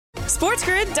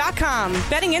SportsGrid.com.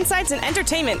 Betting insights and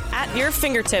entertainment at your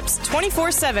fingertips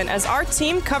 24/7 as our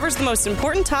team covers the most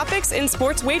important topics in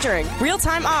sports wagering.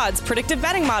 Real-time odds, predictive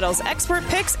betting models, expert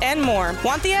picks, and more.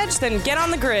 Want the edge? Then get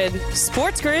on the grid.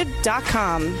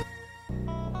 SportsGrid.com.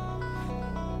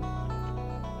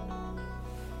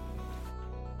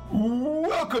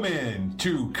 Welcome in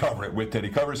to Cover It with Teddy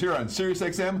Covers here on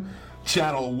SiriusXM,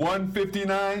 Channel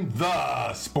 159,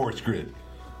 the Sports Grid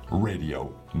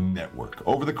Radio Network.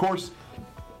 Over the course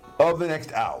of the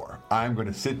next hour, I'm going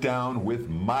to sit down with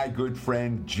my good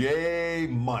friend Jay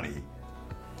Money,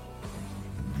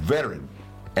 veteran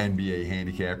NBA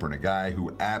handicapper and a guy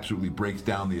who absolutely breaks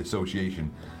down the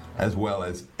association as well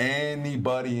as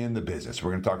anybody in the business.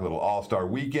 We're going to talk a little All-Star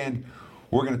Weekend.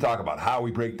 We're going to talk about how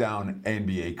we break down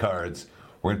NBA cards.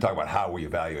 We're going to talk about how we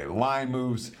evaluate line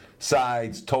moves,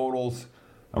 sides, totals.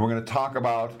 And we're going to talk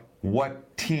about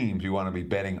what teams you want to be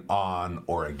betting on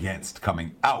or against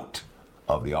coming out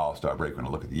of the All-Star break. We're going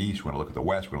to look at the East. We're going to look at the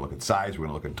West. We're going to look at sides. We're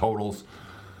going to look at totals.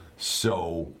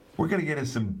 So we're going to get into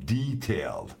some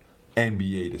detailed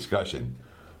NBA discussion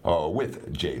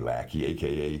with Jay Lackey,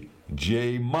 a.k.a.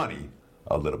 Jay Money,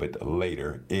 a little bit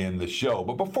later in the show.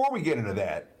 But before we get into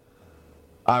that,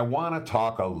 I want to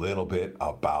talk a little bit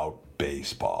about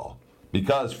baseball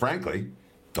because, frankly,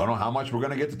 don't know how much we're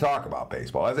going to get to talk about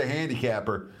baseball. As a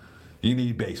handicapper, you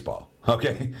need baseball,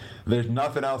 okay? There's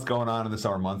nothing else going on in the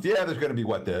summer months. Yeah, there's going to be,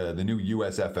 the new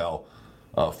USFL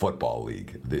football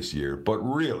league this year. But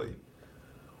really,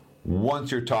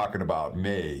 once you're talking about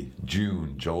May,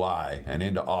 June, July, and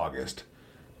into August,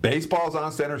 baseball's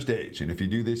on center stage. And if you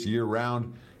do this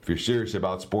year-round, if you're serious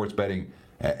about sports betting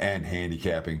and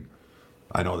handicapping,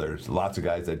 I know there's lots of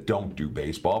guys that don't do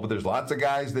baseball, but there's lots of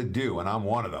guys that do, and I'm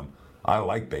one of them. I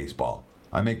like baseball.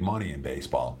 I make money in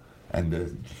baseball. And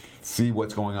to see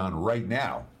what's going on right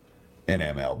now in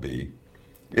MLB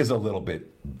is a little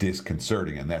bit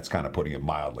disconcerting, and that's kind of putting it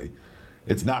mildly.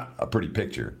 It's not a pretty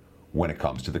picture when it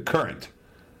comes to the current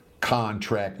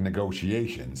contract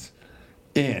negotiations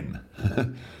in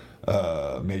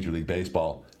Major League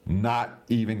Baseball. Not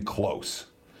even close.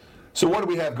 So what do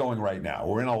we have going right now?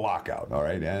 We're in a lockout, all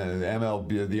right? And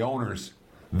MLB, the owners,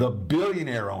 the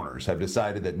billionaire owners, have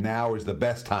decided that now is the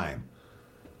best time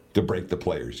to break the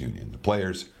players' union. The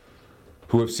players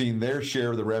who have seen their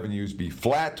share of the revenues be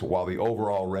flat while the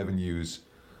overall revenues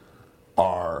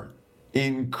are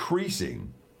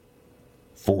increasing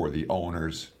for the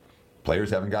owners.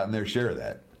 Players haven't gotten their share of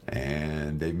that,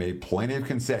 and they've made plenty of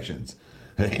concessions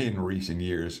in recent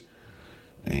years.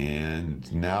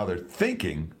 And now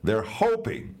they're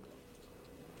hoping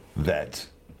that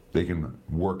they can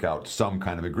work out some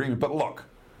kind of agreement. But look,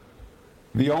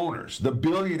 the owners, the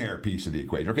billionaire piece of the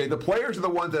equation, okay, the players are the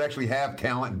ones that actually have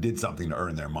talent and did something to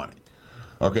earn their money.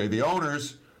 Okay, the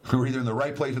owners who are either in the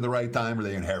right place at the right time or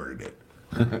they inherited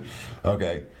it.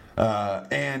 Okay,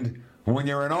 and when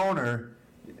you're an owner,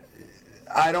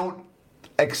 I don't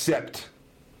accept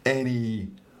any,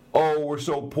 oh, we're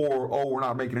so poor, oh, we're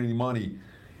not making any money.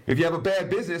 If you have a bad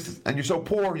business and you're so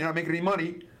poor, you're not making any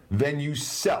money, then you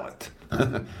sell it.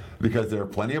 Because there are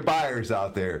plenty of buyers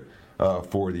out there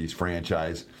for these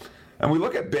franchises. And we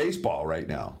look at baseball right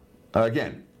now.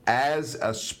 Again, as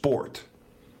a sport,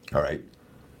 all right,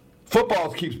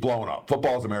 football keeps blowing up.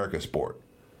 Football is America's sport.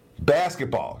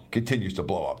 Basketball continues to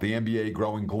blow up. The NBA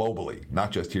growing globally,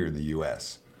 not just here in the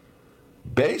U.S.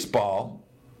 Baseball,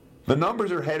 the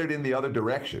numbers are headed in the other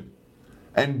direction.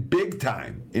 And big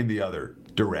time in the other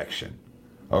direction.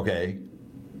 Okay?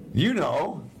 You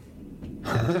know,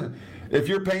 if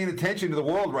you're paying attention to the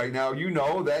world right now, you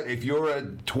know that if you're a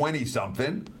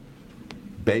 20-something,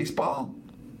 baseball,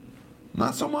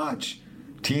 not so much.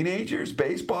 Teenagers,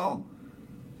 baseball,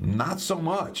 not so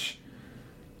much.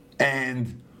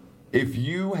 And if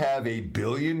you have a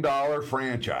billion-dollar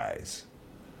franchise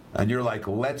and you're like,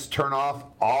 let's turn off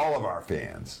all of our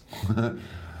fans,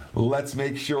 let's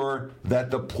make sure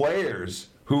that the players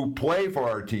who play for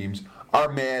our teams are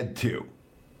mad too.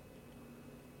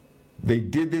 They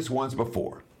did this once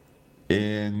before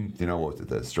in, what was it,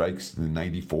 the strikes in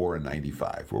 94 and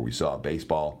 95, where we saw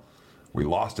baseball. We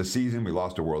lost a season, we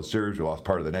lost a World Series, we lost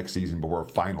part of the next season before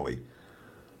finally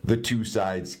the two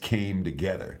sides came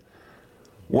together.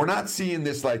 We're not seeing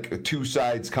this like two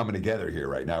sides coming together here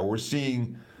right now. We're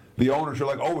seeing the owners are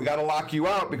like, oh, we got to lock you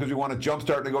out because we want to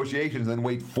jumpstart negotiations and then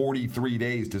wait 43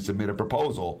 days to submit a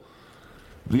proposal.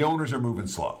 The owners are moving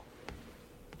slow.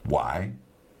 Why?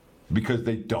 Because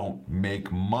they don't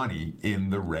make money in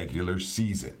the regular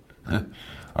season.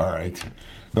 All right.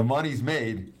 The money's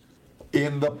made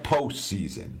in the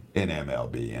postseason in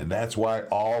MLB. And that's why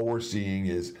all we're seeing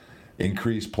is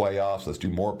increase playoffs, let's do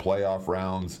more playoff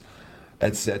rounds,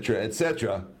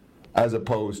 etc., as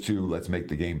opposed to let's make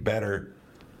the game better.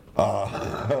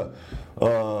 Let's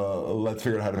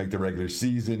figure out how to make the regular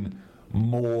season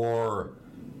more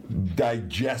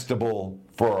digestible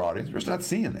for our audience. We're just not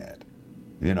seeing that,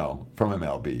 from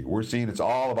MLB. We're seeing it's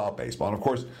all about baseball. And, of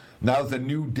course, now the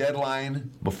new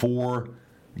deadline before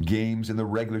games in the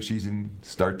regular season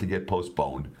start to get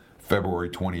postponed, February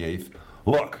 28th.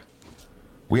 Look,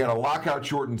 we had a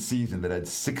lockout-shortened season that had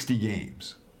 60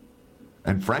 games.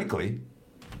 And, frankly,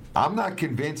 I'm not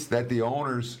convinced that the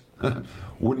owners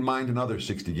wouldn't mind another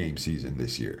 60-game season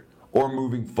this year or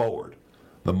moving forward.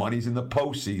 The money's in the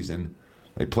postseason.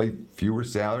 They play fewer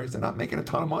salaries. They're not making a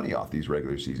ton of money off these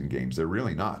regular season games. They're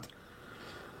really not.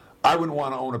 I wouldn't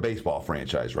want to own a baseball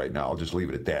franchise right now. I'll just leave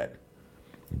it at that.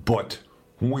 But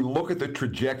when we look at the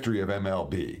trajectory of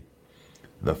MLB,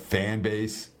 the fan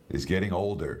base is getting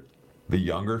older. The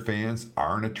younger fans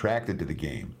aren't attracted to the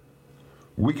game.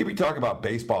 We could be talking about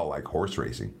baseball like horse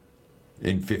racing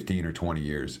in 15 or 20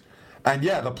 years. And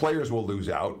yeah, the players will lose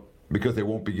out because they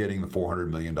won't be getting the $400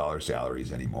 million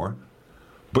salaries anymore.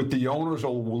 But the owners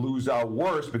will lose out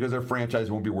worse because their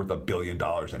franchise won't be worth $1 billion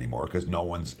anymore because no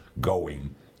one's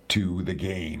going to the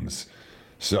games.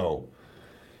 So,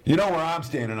 you know where I'm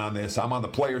standing on this. I'm on the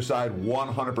player side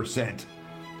 100%.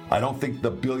 I don't think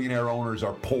the billionaire owners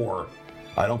are poor.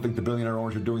 I don't think the billionaire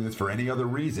owners are doing this for any other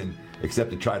reason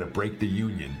except to try to break the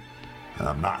union. And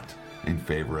I'm not in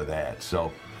favor of that.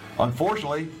 So,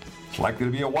 unfortunately, it's likely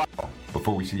to be a while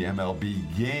before we see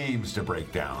MLB games to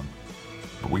break down.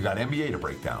 But we got NBA to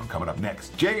break down coming up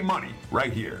next. Jay Money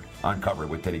right here on Cover It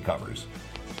with Teddy Covers.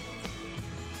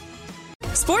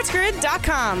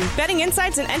 SportsGrid.com. Betting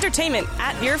insights and entertainment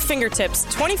at your fingertips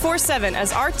 24/7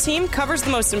 as our team covers the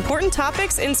most important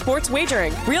topics in sports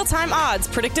wagering. Real-time odds,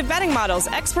 predictive betting models,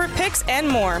 expert picks, and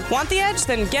more. Want the edge?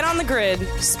 Then get on the grid.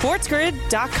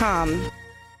 SportsGrid.com.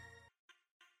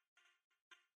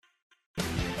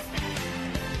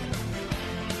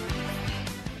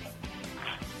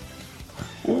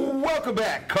 Welcome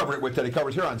back. Cover It with Teddy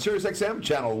Covers here on SiriusXM,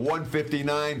 channel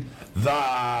 159,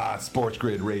 the Sports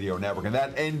Grid Radio Network. And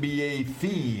that NBA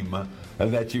theme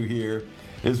that you hear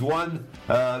is one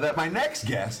that my next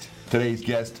guest, today's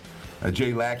guest,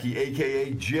 Jay Lackey,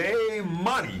 a.k.a. Jay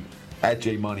Money, at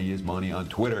Jay Money is Money on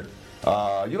Twitter.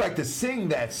 You like to sing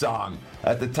that song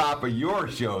at the top of your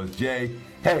shows, Jay.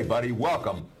 Hey, buddy,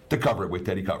 welcome to Cover It with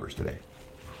Teddy Covers today.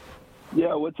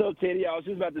 Yeah, what's up, Teddy? I was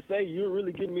just about to say, you're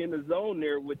really getting me in the zone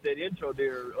there with that intro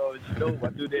there. I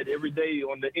do that every day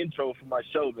on the intro for my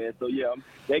show, man. So, yeah,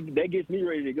 that gets me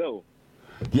ready to go.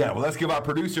 Yeah, well, let's give our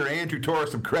producer, Andrew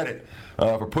Torres, some credit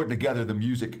for putting together the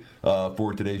music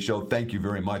for today's show. Thank you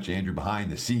very much, Andrew,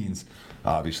 behind the scenes,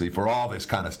 obviously, for all this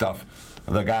kind of stuff.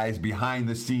 The guys behind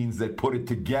the scenes that put it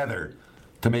together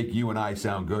to make you and I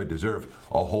sound good deserve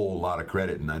a whole lot of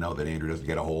credit, and I know that Andrew doesn't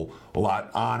get a whole lot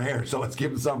on air, so let's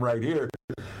give him some right here.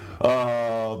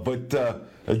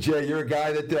 Jay, you're a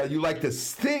guy that you like to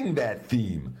sing that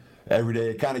theme every day.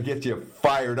 It kind of gets you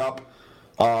fired up.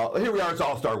 Here we are, it's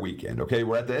All-Star Weekend, okay?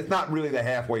 It's not really the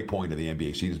halfway point of the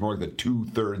NBA season. It's more like the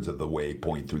 2/3 of the way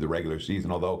point through the regular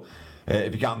season, although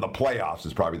if you count the playoffs,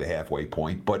 it's probably the halfway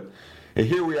point. But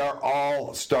here we are,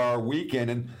 All-Star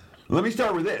Weekend, and let me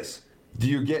start with this. Do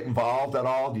you get involved at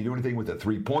all? Do you do anything with the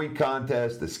three-point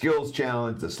contest, the skills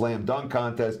challenge, the slam dunk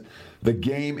contest, the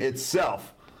game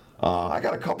itself? I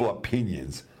got a couple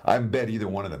opinions. I haven't bet either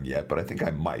one of them yet, but I think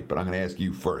I might. But I'm going to ask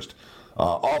you first.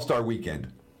 All-Star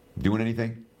Weekend, doing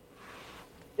anything?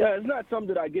 Yeah, it's not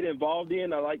something that I get involved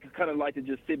in. I kind of like to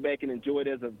just sit back and enjoy it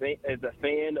as a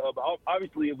fan of.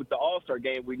 Obviously, with the All-Star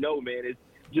game, we know, man, it's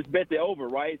just bet the over,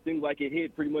 right? It seems like it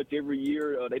hit pretty much every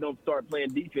year. They don't start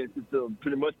playing defense until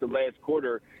pretty much the last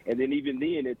quarter, and then even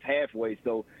then it's halfway.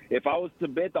 So if I was to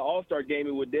bet the All-Star game,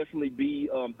 it would definitely be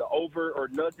the over or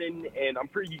nothing, and I'm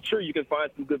pretty sure you can find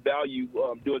some good value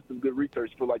doing some good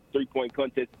research for like three-point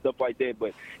contests and stuff like that,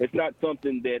 but it's not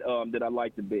something that I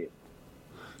like to bet.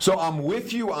 So I'm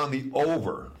with you on the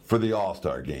over for the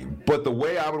All-Star game, but the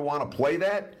way I would want to play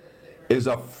that is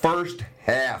a first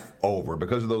half over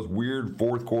because of those weird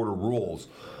fourth quarter rules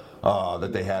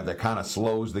that they have that kind of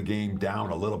slows the game down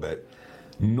a little bit.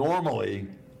 Normally,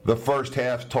 the first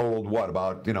half totaled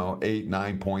about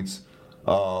 8-9 points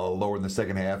lower than the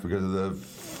second half because of the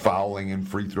fouling and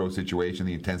free throw situation,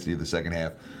 the intensity of the second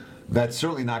half. That's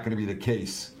certainly not going to be the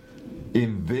case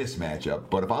in this matchup.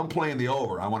 But if I'm playing the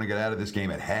over, I want to get out of this game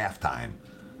at halftime.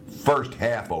 First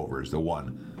half over is the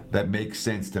one that makes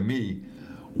sense to me.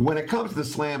 When it comes to the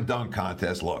slam dunk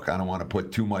contest, look, I don't want to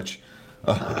put too much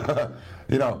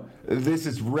This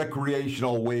is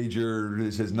recreational wager.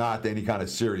 This is not any kind of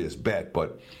serious bet,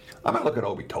 but I'm going to look at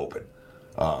Obi Toppin,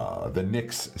 the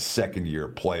Knicks' second-year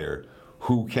player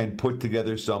who can put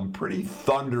together some pretty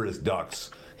thunderous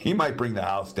ducks. He might bring the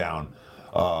house down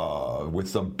with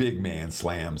some big man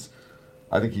slams.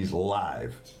 I think he's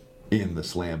live in the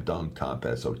slam dunk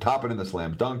contest. So Toppin in the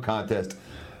slam dunk contest,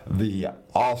 the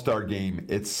All-Star game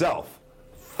itself,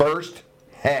 first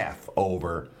half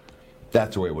over.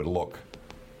 That's the way it would look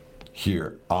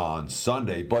here on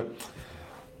Sunday. But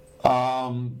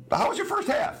how was your first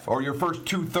half or your first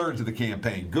 2/3 of the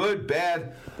campaign? Good,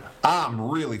 bad? I'm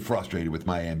really frustrated with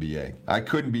my NBA. I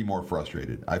couldn't be more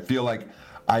frustrated. I feel like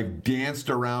I've danced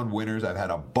around winners. I've had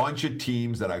a bunch of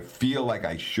teams that I feel like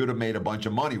I should have made a bunch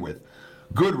of money with.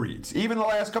 Good reads. Even the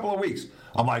last couple of weeks.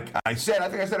 I'm like, I think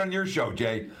I said on your show,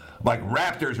 Jay, like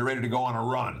Raptors are ready to go on a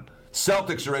run.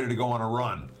 Celtics are ready to go on a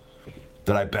run.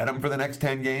 Did I bet them for the next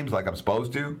 10 games like I'm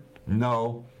supposed to?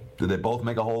 No. Did they both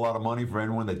make a whole lot of money for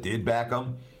anyone that did back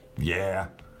them? Yeah.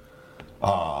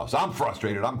 So I'm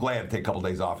frustrated. I'm glad to take a couple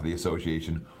days off of the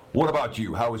association. What about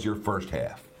you? How was your first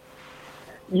half?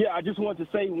 Yeah, I just want to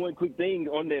say one quick thing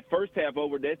on that first half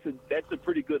over. That's a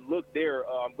pretty good look there.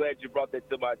 I'm glad you brought that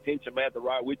to my attention. I had to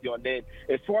ride with you on that.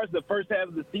 As far as the first half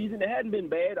of the season, it hadn't been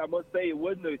bad. I must say it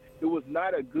was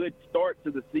not a good start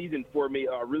to the season for me.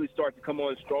 I really started to come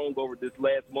on strong over this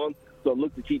last month. So I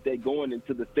look to keep that going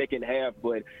into the second half,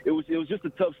 but it was just a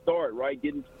tough start, right?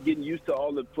 Getting used to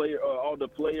all the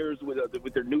players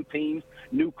with their new teams,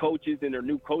 new coaches, and their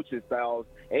new coaching styles,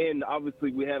 and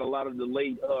obviously we had a lot of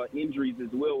delayed injuries as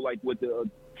well, like with the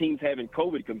teams having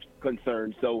COVID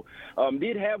concerns. So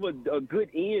did have a good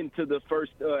end to the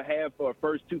first half or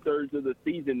first 2/3 of the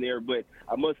season there, but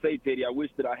I must say, Teddy, I wish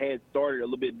that I had started a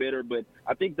little bit better, but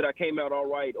I think that I came out all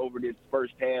right over this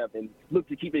first half and look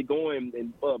to keep it going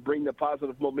and bring the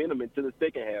positive momentum into the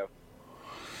second half.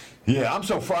 Yeah,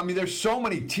 there's so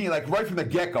many teams, like right from the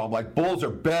get-go, I'm like, Bulls are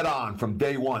bet on from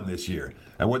day one this year.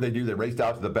 And what they do, they raced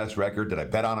out to the best record. Did I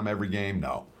bet on them every game?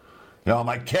 No. I'm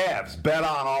like, Cavs, bet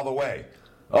on all the way.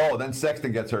 Oh, then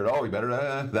Sexton gets hurt. Oh,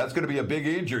 that's going to be a big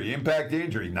injury, impact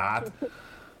injury. Not.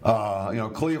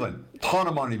 Cleveland, ton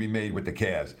of money to be made with the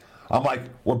Cavs. I'm like,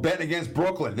 we're betting against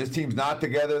Brooklyn. This team's not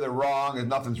together. They're wrong, and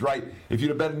nothing's right. If you'd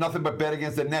have bet nothing but bet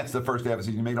against the Nets the first half of the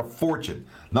season, you made a fortune.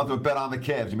 Nothing but bet on the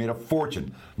Cavs, you made a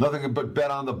fortune. Nothing but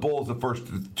bet on the Bulls the first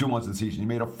 2 months of the season, you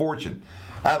made a fortune.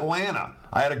 Atlanta,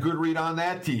 I had a good read on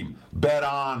that team. Bet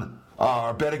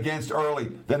against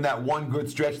early, then that one good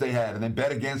stretch they had, and then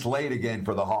bet against late again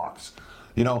for the Hawks.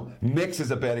 Knicks is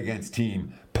a bet against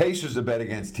team. Pacers is a bet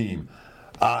against team.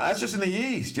 That's just in the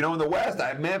East. In the West,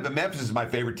 Memphis is my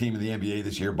favorite team in the NBA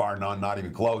this year, bar none, not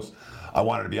even close. I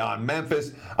wanted to be on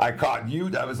Memphis. I caught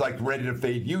Utah. I was like ready to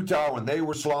fade Utah when they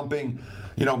were slumping.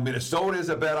 Minnesota is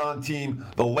a bet on team.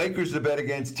 The Lakers is a bet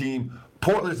against team.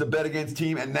 Portland is a bet against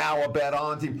team, and now a bet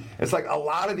on team. It's like a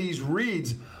lot of these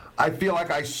reads, I feel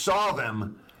like I saw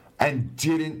them and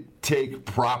didn't take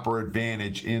proper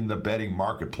advantage in the betting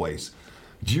marketplace.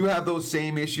 Do you have those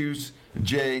same issues,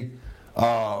 Jay,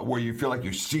 where you feel like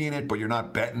you're seeing it but you're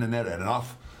not betting in it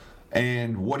enough?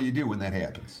 And what do you do when that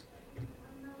happens?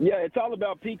 Yeah, it's all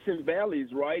about peaks and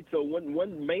valleys, right? So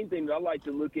one main thing that I like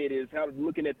to look at is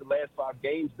looking at the last 5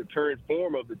 games, the current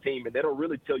form of the team, and that'll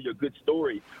really tell you a good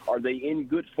story. Are they in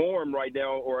good form right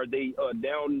now, or are they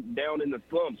down in the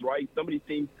slumps, right? Some of these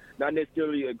teams not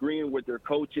necessarily agreeing with their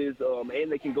coaches,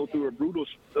 and they can go through a brutal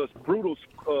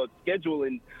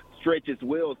scheduling stretch as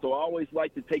well. So I always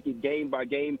like to take it game by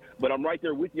game, but I'm right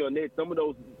there with you on that. Some of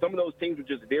those teams are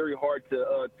just very hard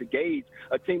to gauge.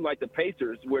 A team like the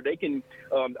Pacers, where they can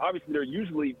obviously they're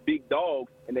usually big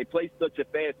dogs and they play such a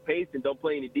fast pace and don't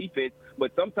play any defense,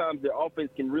 but sometimes their offense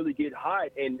can really get hot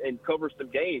and cover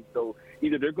some games. So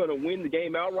either they're going to win the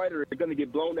game outright or they're going to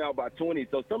get blown out by 20.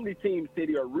 So some of these teams,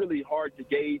 City, are really hard to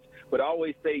gauge, but I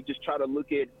always say just try to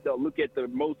look at the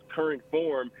most current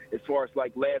form as far as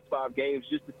like last 5 games,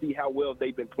 just to see how well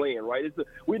they've been playing, right?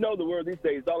 We know the world these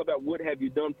days is all about what have you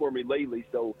done for me lately.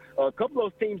 So a couple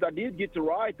of those teams I did get to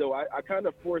ride, though. I kind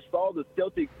of foresaw the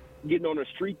Celtics getting on a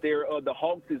streak there. The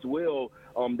Hawks as well.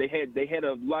 They had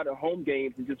a lot of home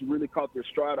games and just really caught their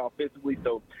stride offensively.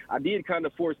 So I did kind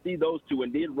of foresee those two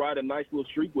and did ride a nice little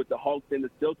streak with the Hawks and the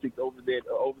Celtics over that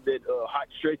hot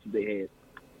stretch that they had.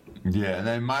 Yeah, and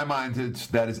in my mind,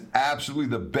 that is absolutely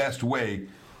the best way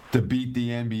to beat the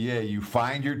NBA. You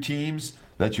find your teams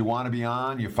that you want to be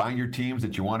on, you find your teams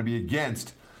that you want to be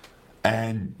against,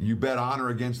 and you bet on or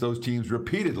against those teams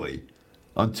repeatedly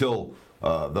until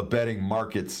the betting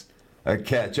markets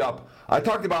catch up. I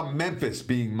talked about Memphis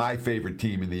being my favorite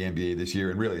team in the NBA this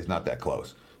year, and really it's not that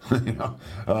close.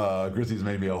 Grizzlies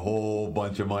made me a whole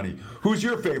bunch of money. Who's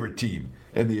your favorite team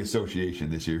in the association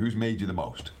this year? Who's made you the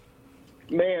most?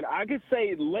 Man, I could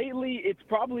say lately it's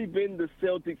probably been the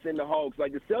Celtics and the Hawks.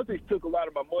 Like, the Celtics took a lot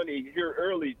of my money here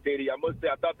early, Teddy. I must say,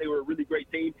 I thought they were a really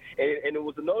great team. And it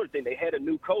was another thing. They had a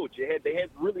new coach. They had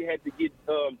really had to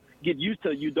get used to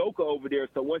Udoka over there.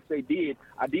 So once they did,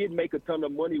 I did make a ton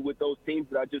of money with those teams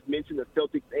that I just mentioned, the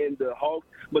Celtics and the Hawks.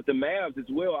 But the Mavs as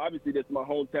well. Obviously, that's my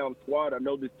hometown squad. I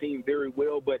know this team very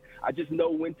well. But I just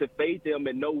know when to fade them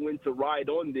and know when to ride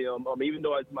on them. Even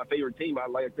though it's my favorite team,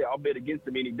 like I said, I'll bet against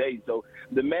them any day. So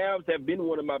the Mavs have been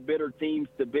one of my better teams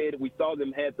to bet. We saw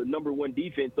them have the number one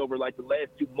defense over like the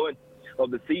last 2 months of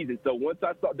the season. So once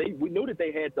I saw we knew that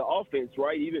they had the offense,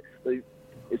 right? Even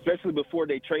especially before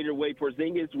they traded away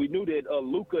Porzingis, we knew that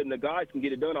Luka and the guys can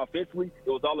get it done offensively. It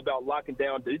was all about locking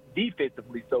down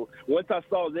defensively. So once I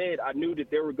saw that, I knew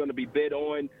that they were going to be bet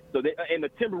on. So and the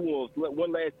Timberwolves,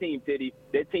 one last team, Teddy,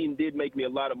 that team did make me a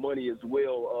lot of money as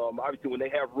well. Obviously, when they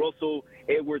have Russell,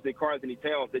 Edwards, and Karl-Anthony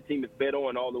Towns, that team is bet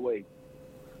on all the way.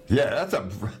 Yeah,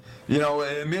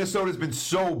 Minnesota's been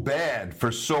so bad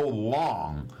for so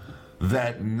long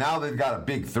that now they've got a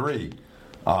big three,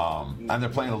 and they're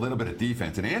playing a little bit of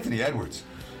defense. And Anthony Edwards,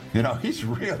 he's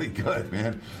really good,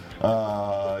 man.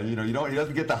 He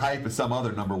doesn't get the hype of some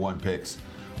other number one picks,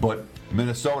 but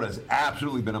Minnesota has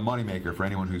absolutely been a moneymaker for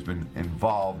anyone who's been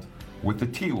involved with the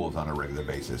T-Wolves on a regular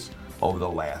basis over the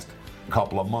last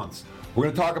couple of months. We're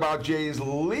going to talk about Jay's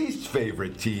least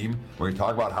favorite team. We're going to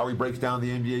talk about how he breaks down the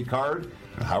NBA card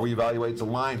and how he evaluates the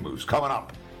line moves. Coming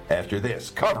up after this.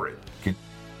 Cover it.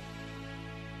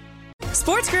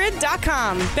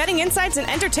 SportsGrid.com. Betting insights and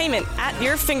entertainment at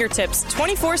your fingertips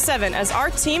 24/7 as our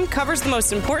team covers the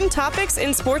most important topics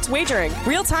in sports wagering.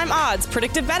 Real-time odds,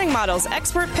 predictive betting models,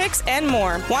 expert picks, and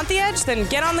more. Want the edge? Then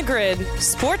get on the grid.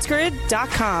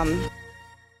 SportsGrid.com.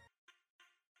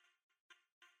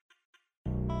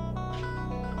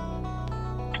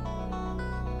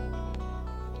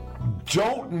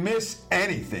 Don't miss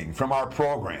anything from our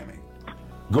programming.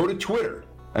 Go to Twitter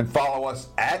and follow us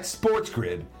at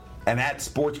SportsGrid and at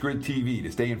SportsGrid TV to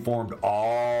stay informed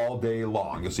all day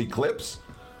long. You'll see clips,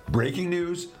 breaking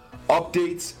news,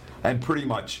 updates, and pretty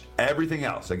much everything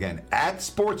else. Again, at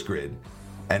SportsGrid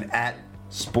and at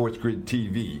SportsGrid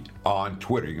TV on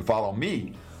Twitter. You can follow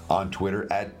me on Twitter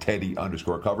at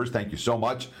Teddy_covers. Thank you so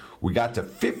much. We got to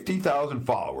 50,000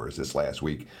 followers this last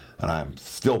week, and I'm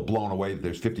still blown away that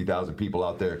there's 50,000 people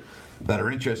out there that are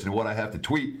interested in what I have to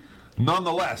tweet.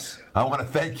 Nonetheless, I want to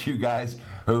thank you guys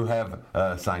who have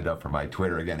signed up for my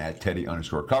Twitter, again, at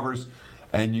Teddy_covers.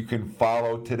 And you can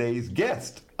follow today's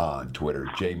guest on Twitter,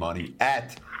 Jay Money,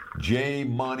 at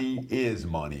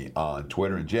JMoneyIsMoney on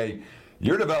Twitter. And Jay,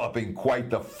 you're developing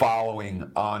quite the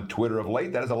following on Twitter of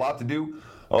late. That has a lot to do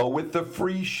with the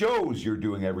free shows you're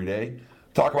doing every day.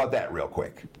 Talk about that real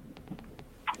quick.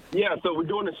 Yeah, so we're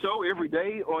doing a show every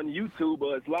day on YouTube.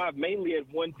 It's live mainly at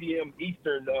 1 p.m.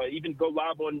 Eastern. Even go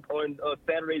live on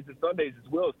Saturdays and Sundays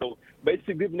as well. So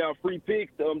basically giving out free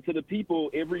picks to the people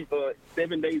every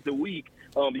 7 days a week.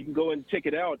 You can go and check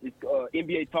it out. It's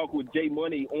NBA Talk with Jay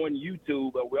Money on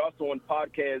YouTube. We're also on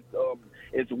podcast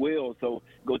as well. So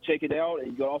go check it out.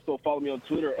 And you can also follow me on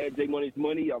Twitter at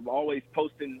JMoney'sMoney. I'm always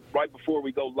posting right before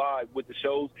we go live with the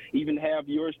shows. Even have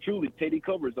yours truly, Teddy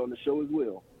Covers, on the show as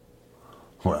well.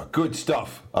 Well, good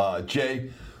stuff,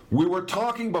 Jay. We were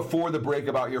talking before the break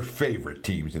about your favorite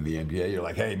teams in the NBA. You're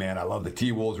like, hey, man, I love the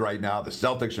T-Wolves right now. The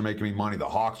Celtics are making me money. The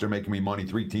Hawks are making me money.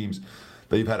 3 teams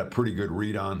that you've had a pretty good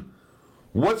read on.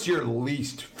 What's your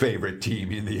least favorite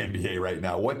team in the NBA right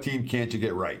now? What team can't you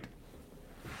get right?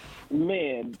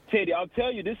 Man, Teddy, I'll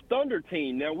tell you, this Thunder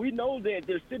team, now we know that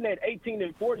they're sitting at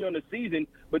 18-40 on the season,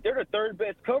 but they're the third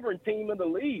best covering team in the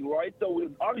league, right? So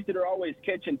obviously they're always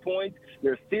catching points.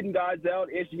 They're sitting guys out,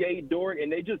 SGA, Dort,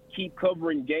 and they just keep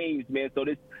covering games, man. So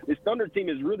this Thunder team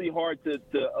is really hard to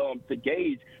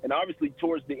gauge. And obviously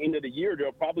towards the end of the year,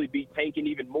 they'll probably be tanking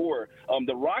even more.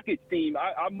 The Rockets team,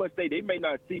 I must say, they may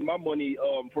not see my money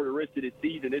for the rest of the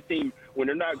season. This team, when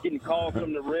they're not getting calls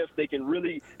from the refs, they can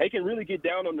really get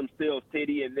down on themselves,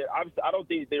 Teddy. And obviously, I don't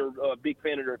think they're a big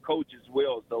fan of their coach as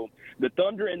well. So the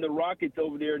Thunder and the Rockets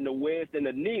over there in the West, and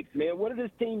the Knicks, man, what is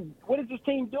this team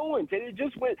doing? Teddy,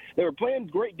 they were playing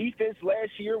great defense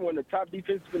last year, one of the top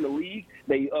defenses in the league.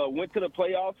 They went to the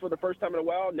playoffs for the first time in a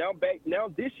while. Now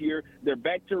this year, they're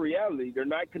back to reality. They're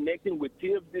not connecting with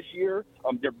Tibbs this year.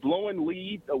 They're blowing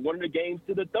leads. One of the games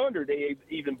to the Thunder, they've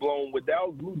even blown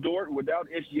without Lou Dort and without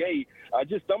SGA.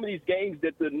 Just some of these games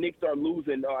that the Knicks are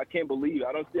losing, I can't believe.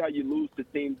 I don't see how you lose to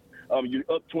teams you're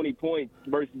up 20 points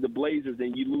versus the Blazers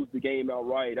and you lose the game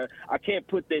outright. I can't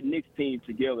put that Knicks team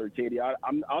together, Teddy.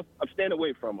 I'm staying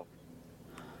away from them.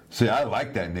 See, I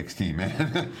like that Knicks team,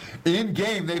 man. In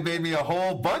game, they made me a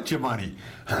whole bunch of money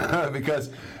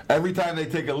because every time they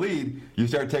take a lead, you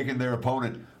start taking their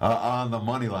opponent on the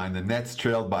money line. The Nets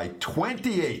trailed by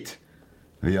 28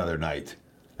 the other night.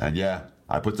 And yeah,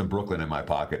 I put some Brooklyn in my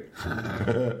pocket.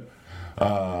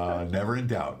 Never in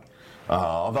doubt.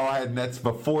 Although I had Nets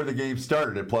before the game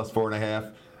started at plus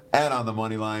 4.5 and on the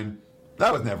money line,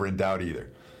 that was never in doubt either.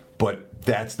 But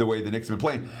that's the way the Knicks have been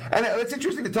playing. And it's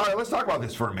interesting to talk. Let's talk about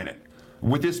this for a minute.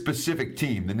 With this specific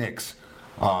team, the Knicks,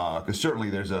 because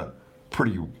certainly there's a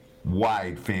pretty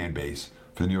wide fan base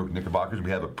for the New York Knickerbockers.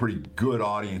 We have a pretty good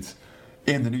audience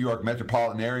in the New York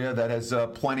metropolitan area that has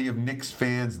plenty of Knicks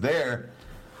fans there.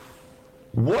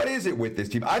 What is it with this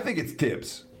team? I think it's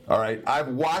Tibbs. All right, I've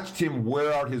watched him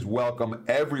wear out his welcome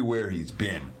everywhere he's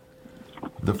been.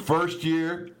 The first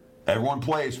year, everyone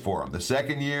plays for him. The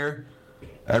second year,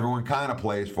 everyone kind of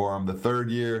plays for him. The third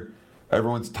year,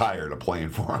 everyone's tired of playing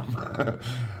for him.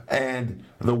 And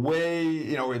the way,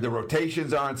 the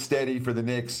rotations aren't steady for the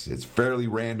Knicks. It's fairly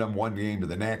random, one game to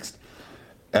the next.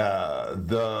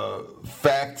 The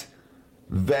fact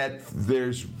that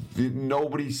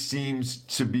nobody seems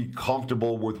to be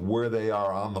comfortable with where they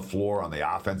are on the floor on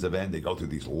the offensive end. They go through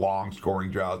these long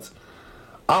scoring droughts.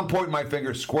 I'm pointing my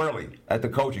finger squarely at the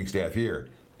coaching staff here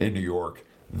in New York.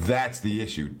 That's the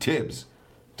issue. Tibbs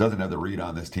doesn't have the read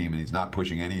on this team, and he's not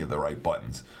pushing any of the right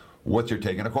buttons. What's your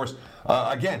take? And, of course,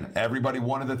 again, everybody,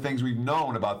 one of the things we've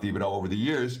known about Thibodeau over the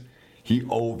years, he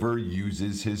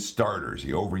overuses his starters.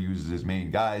 He overuses his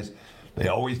main guys. They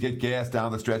always get gassed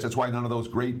down the stretch. That's why none of those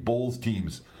great Bulls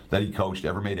teams that he coached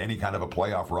ever made any kind of a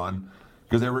playoff run,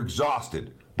 because they were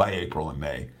exhausted by April and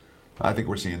May. I think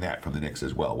we're seeing that from the Knicks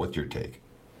as well. What's your take?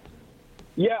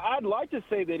 Yeah, I'd like to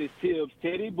say that it's Tibbs,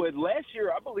 Teddy, but last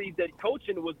year I believe that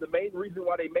coaching was the main reason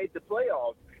why they made the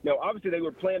playoffs. Now, obviously they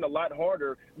were playing a lot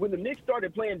harder. When the Knicks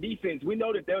started playing defense, we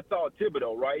know that that's all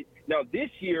Thibodeau, right? Now, this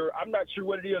year, I'm not sure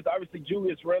what it is. Obviously,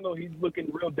 Julius Randle, he's looking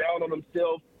real down on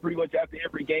himself pretty much after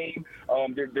every game.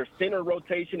 Their center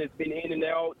rotation has been in and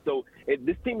out. So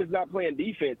this team is not playing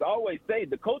defense. I always say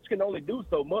the coach can only do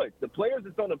so much. The players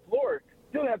that's on the floor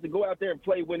still have to go out there and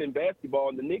play winning basketball,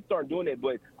 and the Knicks aren't doing it.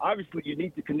 But obviously you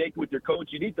need to connect with your coach.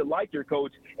 You need to like your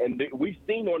coach. And we've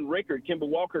seen on record Kemba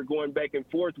Walker going back and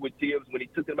forth with Tibbs. When he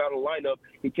took him out of the lineup,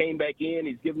 he came back in.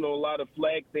 He's giving them a lot of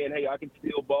flack saying, hey, I can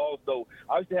steal balls. So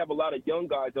obviously have a lot of young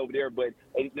guys over there. But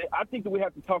I think that we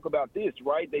have to talk about this,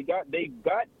 right? They got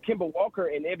Kemba Walker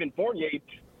and Evan Fournier,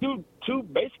 two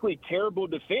basically terrible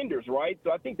defenders, right?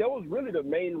 So I think that was really the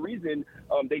main reason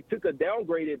they took a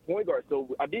downgraded point guard.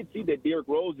 So I did see that Derrick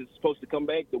Rose is supposed to come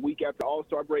back the week after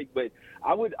All-Star break, but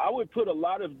I would put a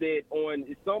lot of that on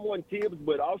someone Tibbs,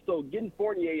 but also getting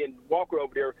Fournier and Walker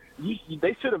over there.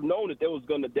 They should have known that they was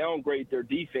going to downgrade their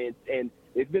defense, and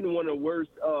it's been one of the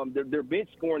worst. Their bench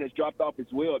scoring has dropped off as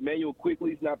well. Emmanuel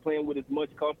Quickley's not playing with as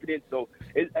much confidence, so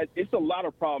it's a lot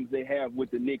of problems they have with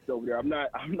the Knicks over there. I'm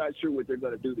not sure what they're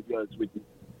going to do, to be honest with you.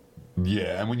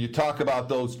 Yeah, and when you talk about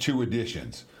those two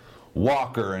additions,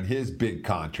 Walker and his big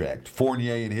contract,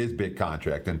 Fournier and his big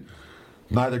contract, and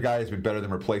neither guy has been better than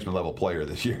replacement level player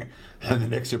this year. And the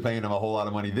Knicks are paying him a whole lot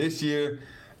of money this year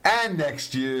and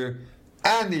next year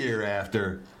and the year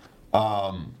after.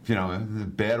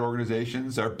 Bad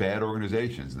organizations are bad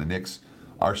organizations. The Knicks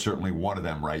are certainly one of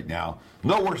them right now.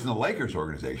 No worse than the Lakers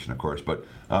organization, of course, but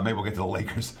maybe we'll get to the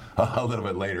Lakers a little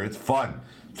bit later. It's fun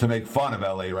to make fun of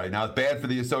LA right now. It's bad for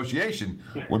the association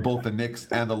when both the Knicks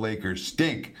and the Lakers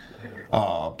stink.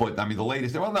 But, I mean, the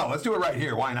latest, well, no, let's do it right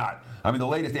here. Why not? I mean, the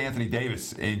latest Anthony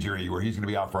Davis injury where he's going to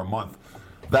be out for a month,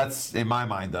 that's, in my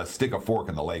mind, the stick a fork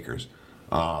in the Lakers.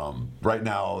 Right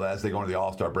now, as they go into the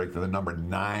All-Star break, they're the number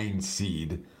 9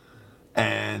 seed,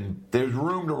 and there's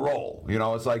room to roll.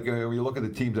 It's like when you look at the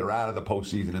teams that are out of the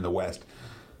postseason in the West,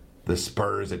 the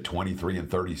Spurs at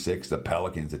 23-36, the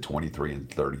Pelicans at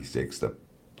 23-36, the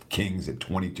Kings at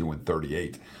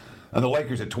 22-38, and the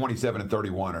Lakers at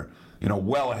 27-31 are,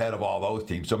 well ahead of all those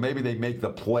teams. So maybe they make the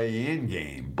play-in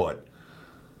game, but,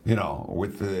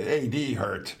 with the AD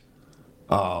hurt,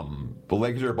 the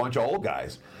Lakers are a bunch of old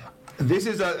guys. This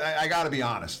is I got to be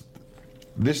honest.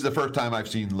 This is the first time I've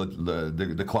seen the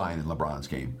decline in LeBron's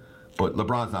game. But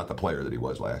LeBron's not the player that he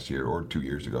was last year or 2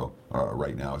 years ago.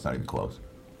 Right now, it's not even close.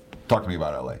 Talk to me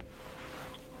about LA.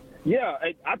 Yeah,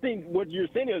 I think what you're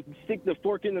saying is stick the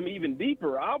fork in them even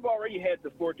deeper. I've already had the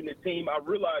fork in the team. I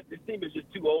realized this team is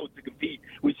just too old to compete.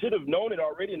 We should have known it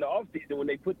already in the offseason when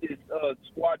they put this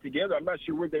squad together. I'm not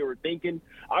sure what they were thinking.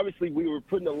 Obviously, we were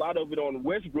putting a lot of it on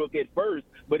Westbrook at first,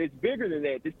 but it's bigger than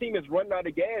that. This team has run out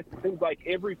of gas. It seems like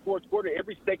every fourth quarter,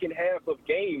 every second half of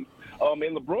games.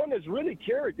 And LeBron has really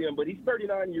carried them, but he's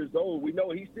 39 years old. We know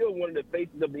he's still one of the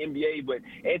faces of the NBA, but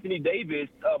Anthony Davis,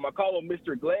 I call him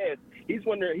Mr. Glass, he's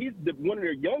one of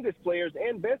their youngest players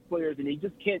and best players, and he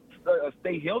just can't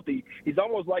stay healthy. He's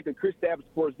almost like a Kristaps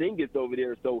Porzingis over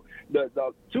there. So the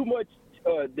too much.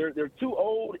 They're too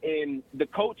old, and the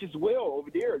coach as well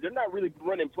over there. They're not really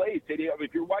running plays.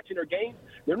 If you're watching their games,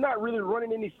 they're not really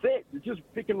running any sets. It's just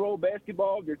pick and roll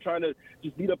basketball. They're trying to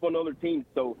just beat up on other teams.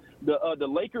 So the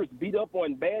Lakers beat up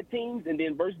on bad teams, and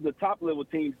then versus the top level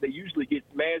teams, they usually get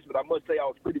smashed. But I must say, I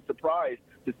was pretty surprised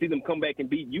to see them come back and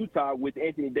beat Utah with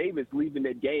Anthony Davis leaving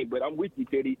that game. But I'm with you,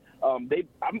 Teddy.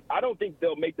 I don't think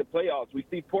they'll make the playoffs. We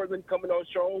see Portland coming on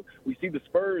strong. We see the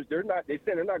Spurs. They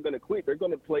said they're not going to quit. They're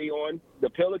going to play on. The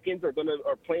Pelicans are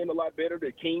playing a lot better.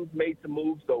 The Kings made some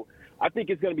moves. So I think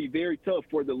it's going to be very tough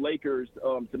for the Lakers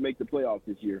to make the playoffs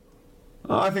this year.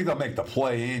 I think they'll make the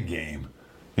play-in game.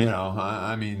 You know,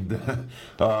 I mean,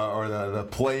 or the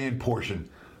play-in portion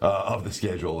of the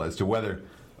schedule as to whether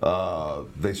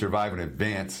they survive and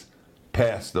advance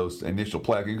past those initial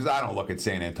playoff games. Because I don't look at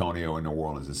San Antonio and New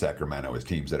Orleans and Sacramento as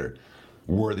teams that are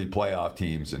worthy playoff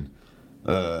teams, and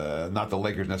not the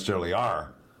Lakers necessarily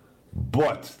are,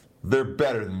 but they're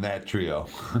better than that trio,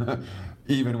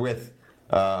 even with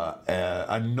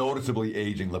a noticeably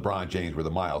aging LeBron James, where the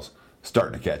miles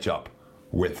starting to catch up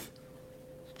with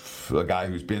a guy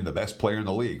who's been the best player in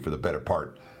the league for the better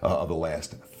part of the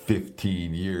last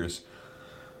 15 years.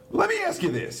 Let me ask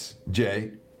you this,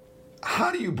 Jay.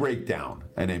 How do you break down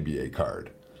an NBA card?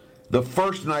 The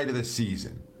first night of the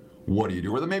season, what do you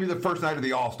do? Or maybe the first night of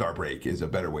the All-Star break is a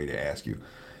better way to ask you.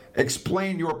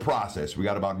 Explain your process. We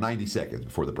got about 90 seconds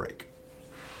before the break.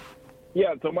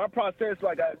 Yeah, so my process,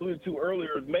 like I alluded to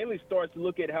earlier, mainly starts to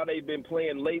look at how they've been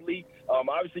playing lately.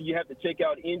 Obviously, you have to check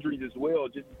out injuries as well,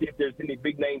 just to see if there's any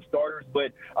big-name starters.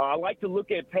 But I like to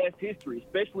look at past history,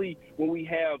 especially when we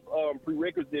have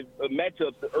prerequisite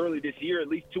matchups early this year, at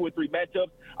least 2 or 3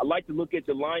 matchups. I like to look at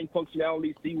the line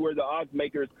functionality, see where the odds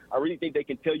makers, I really think they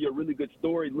can tell you a really good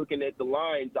story looking at the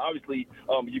lines. Obviously,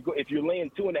 if you're laying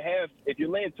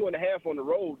 2.5 on the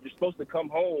road, you're supposed to come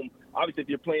home. Obviously, if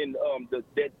you're playing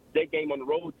that game on the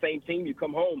road, same team, you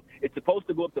come home, it's supposed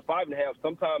to go up to 5.5.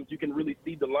 Sometimes you can really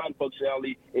see the line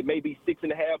functionality. It may be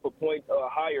 6.5 a point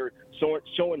higher,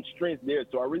 showing strength there.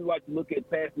 So I really like to look at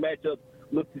past matchups,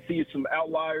 look to see some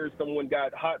outliers. Someone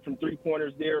got hot from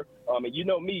three-pointers there. And you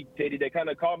know me, Teddy, they kind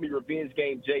of call me Revenge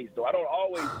Game Jay. So I don't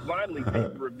always blindly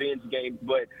take revenge games,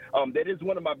 but that is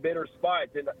one of my better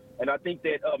spots. And I think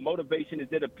that motivation is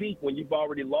at a peak when you've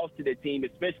already lost to that team,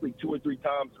 especially 2 or 3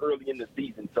 times early in the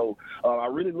season. So I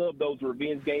really love those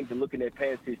revenge games and looking at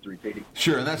past history, Teddy.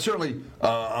 Sure, and that's certainly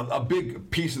a big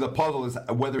piece of the puzzle is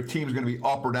whether a team's going to be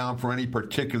up or down for any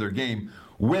particular game.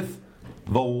 With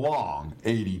the long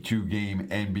 82-game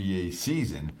NBA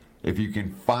season, if you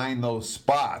can find those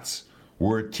spots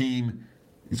where a team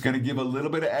is going to give a little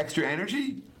bit of extra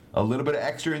energy, a little bit of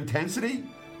extra intensity,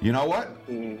 you know what?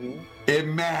 Mm-hmm. It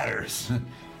matters.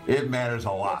 It matters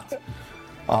a lot.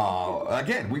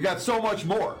 Again, we got so much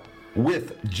more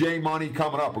with Jay Money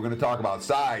coming up. We're going to talk about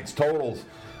sides, totals,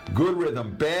 good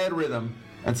rhythm, bad rhythm,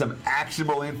 and some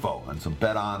actionable info and some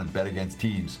bet on and bet against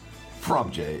teams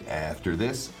from Jay after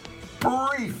this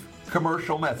brief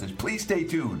commercial message. Please stay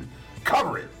tuned.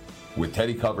 Cover It with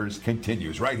Teddy Covers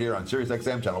continues right here on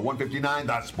SiriusXM Channel 159,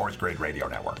 the Sports Grid Radio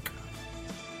Network.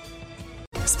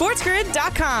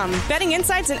 SportsGrid.com. Betting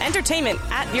insights and entertainment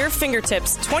at your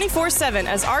fingertips 24/7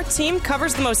 as our team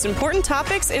covers the most important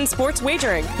topics in sports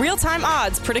wagering. Real-time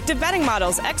odds, predictive betting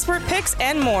models, expert picks,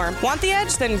 and more. Want the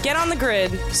edge? Then get on the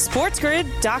grid.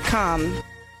 SportsGrid.com.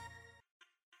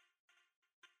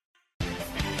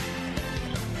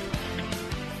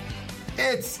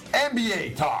 It's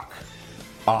NBA talk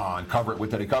on Cover It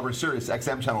with Teddy Covers, Sirius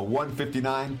XM Channel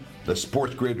 159, the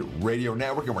Sports Grid Radio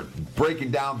Network, and we're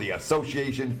breaking down the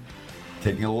association,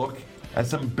 taking a look at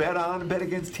some bet on and bet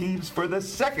against teams for the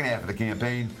second half of the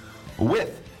campaign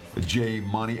with Jay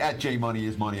Money, at Jay Money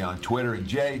is Money on Twitter. And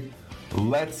Jay,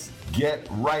 let's get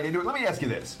right into it. Let me ask you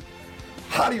this.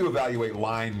 How do you evaluate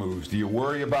line moves? Do you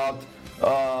worry about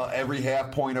every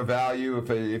half point of value?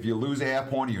 If you lose a half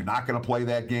point, you're not going to play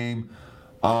that game.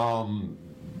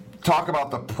 Talk about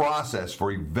the process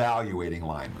for evaluating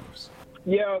line moves.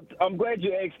 Yeah, I'm glad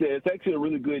you asked that. It's actually a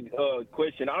really good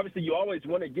question. Obviously, you always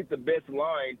want to get the best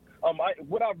line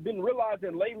What I've been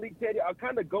realizing lately, Teddy, I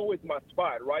kind of go with my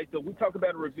spot, right? So we talk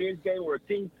about a revenge game or a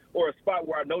team or a spot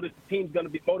where I notice the team's going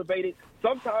to be motivated.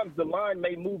 Sometimes the line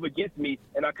may move against me,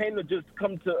 and I kind of just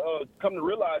come to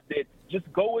realize that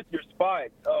just go with your spot.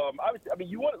 I mean,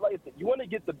 you want to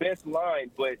get the best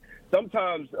line, but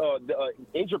sometimes the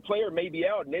injured player may be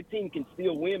out, and that team can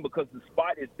still win because the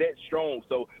spot is that strong.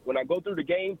 So when I go through the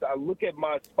games, I look at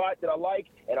my spot that I like,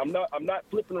 and I'm not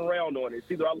flipping around on it.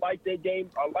 It's either I like that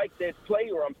game, I like that play,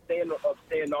 or I'm staying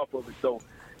off of it. So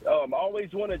I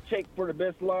always want to check for the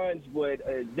best lines, but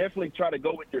definitely try to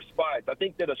go with your spots. I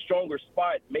think that a stronger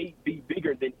spot may be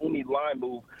bigger than any line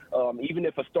move, even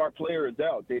if a star player is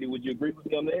out. Teddy, would you agree with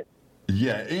me on that?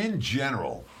 Yeah, in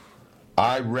general,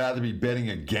 I'd rather be betting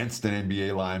against an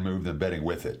NBA line move than betting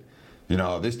with it. You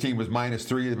know, this team was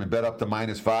 -3. They've been bet up to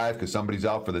 -5 because somebody's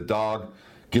out for the dog.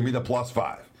 Give me the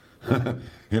 +5.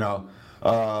 You know,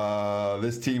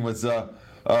 this team was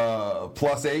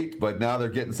 +8, but now they're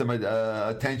getting some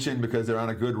attention because they're on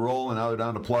a good roll, and now they're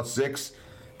down to +6.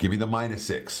 Give me the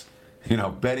 -6. You know,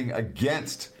 betting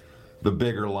against the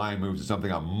bigger line moves is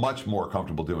something I'm much more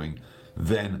comfortable doing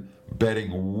than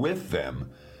betting with them.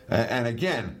 And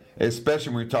again,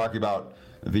 especially when we're talking about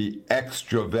the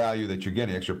extra value that you're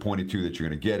getting, extra 0.2 that you're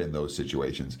going to get in those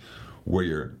situations where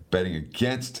you're betting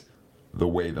against the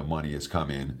way the money has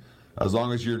come in. As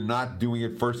long as you're not doing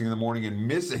it first thing in the morning and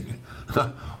missing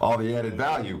all the added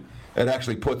value, it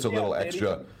actually puts a little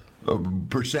extra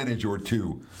percent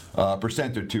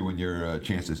or two in your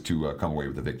chances to come away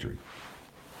with the victory.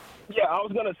 Yeah, I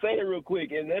was going to say it real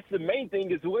quick, and that's the main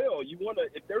thing as well. You want to,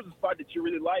 if there's a spot that you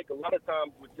really like, a lot of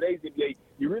times with today's NBA,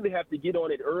 you really have to get on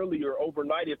it early or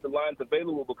overnight if the line's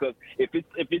available, because if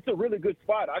it's a really good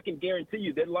spot, I can guarantee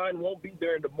you that line won't be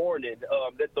there in the morning.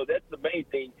 So that's the main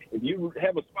thing. If you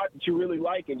have a spot that you really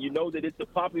like and you know that it's a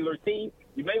popular team,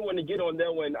 you may want to get on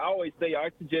that one.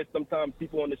 I suggest sometimes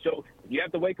people on the show, if you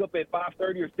have to wake up at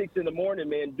 5:30 or 6 in the morning,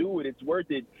 man, do it. It's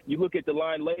worth it. You look at the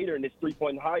line later and it's 3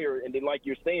 points higher, and then like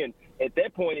you're saying, at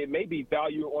that point it may be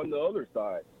value on the other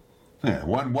side. Yeah,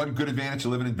 one good advantage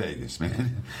of living in Vegas,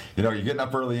 man. You know, you're getting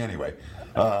up early anyway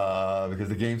because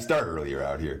the games start earlier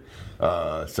out here.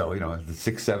 So, you know,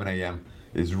 6, 7 a.m.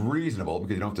 is reasonable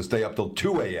because you don't have to stay up till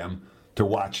 2 a.m. to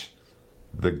watch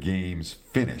the games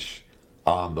finish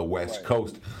on the West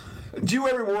Coast. Do you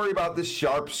ever worry about this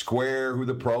sharp square, who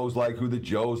the pros like, who the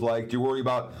Joes like? Do you worry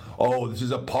about, this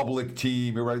is a public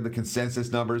team, you're writing the consensus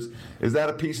numbers? Is that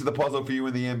a piece of the puzzle for you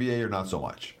in the NBA or not so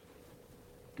much?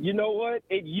 You know what?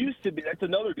 It used to be. That's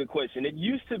another good question. It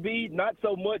used to be, not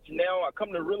so much. Now I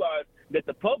come to realize that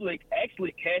the public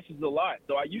actually cashes a lot.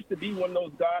 So I used to be one of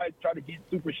those guys, try to get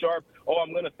super sharp.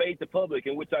 I'm going to fade the public,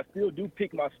 in which I still do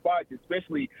pick my spots,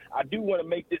 especially I do want to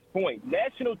make this point.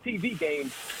 National TV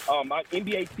games,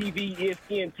 NBA TV,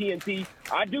 ESPN, TNT,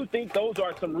 I do think those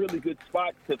are some really good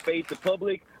spots to fade the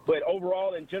public. But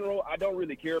overall, in general, I don't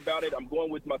really care about it. I'm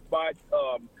going with my spots.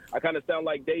 I kind of sound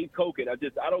like Dave Koken.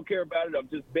 I don't care about it. I'm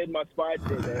just betting my spots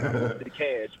and I'm going to the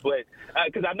cash. But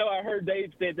because I know I heard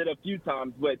Dave say that a few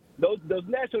times. But those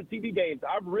national TV games,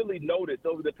 I've really noticed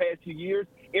over the past few years,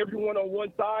 everyone on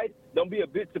one side, don't be a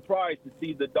bit surprised to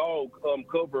see the dog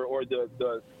cover or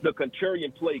the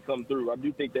contrarian play come through. I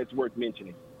do think that's worth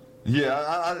mentioning. Yeah,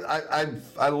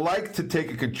 I like to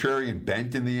take a contrarian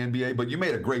bent in the NBA, but you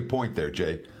made a great point there,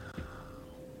 Jay.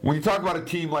 When you talk about a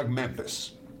team like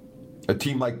Memphis, a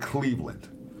team like Cleveland,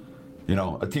 you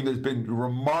know, a team that's been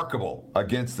remarkable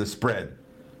against the spread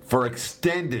for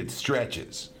extended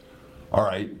stretches, all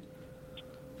right?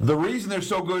 The reason they're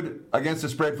so good against the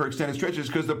spread for extended stretches is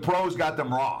because the pros got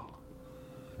them wrong.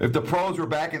 If the pros were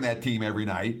backing that team every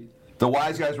night, the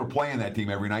wise guys were playing that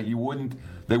team every night,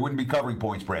 they wouldn't be covering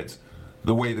point spreads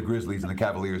the way the Grizzlies and the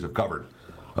Cavaliers have covered,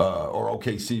 or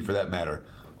OKC for that matter,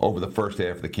 over the first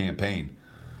half of the campaign.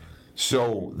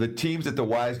 So the teams that the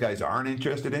wise guys aren't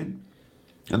interested in,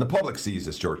 and the public sees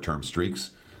the short-term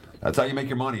streaks, that's how you make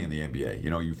your money in the NBA. You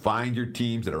know, you find your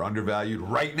teams that are undervalued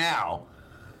right now,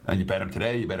 and you bet them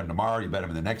today, you bet them tomorrow, you bet them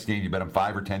in the next game, you bet them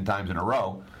 5 or 10 times in a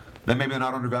row, then maybe they're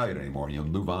not undervalued anymore, and you'll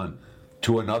move on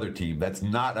to another team. That's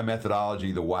not a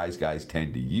methodology the wise guys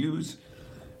tend to use.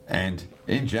 And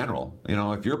in general, you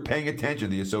know, if you're paying attention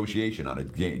to the association on a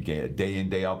day in,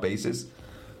 day out basis,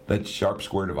 that sharp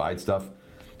square divide stuff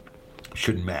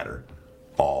shouldn't matter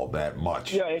all that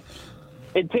much. Yeah,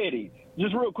 and Teddy,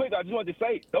 just real quick, I just wanted to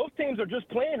say, those teams are just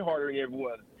playing harder than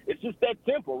everyone. It's just that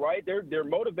simple, right? They're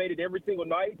motivated every single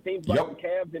night. Teams like the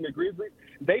Cavs and the Grizzlies,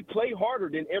 they play harder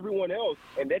than everyone else,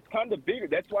 and that's kind of bigger.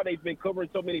 That's why they've been covering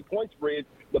so many point spreads.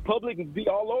 The public can be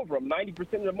all over them,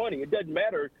 90% of the money. It doesn't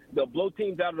matter. They'll blow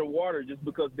teams out of the water just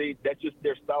because that's just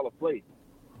their style of play.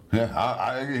 Yeah,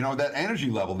 that energy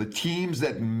level, the teams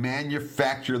that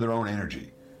manufacture their own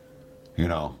energy.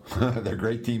 They're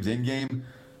great teams in game,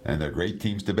 and they're great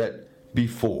teams to bet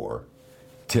before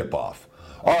tip-off.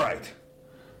 All right,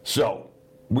 so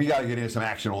we got to get into some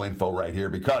actionable info right here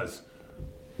because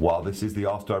while this is the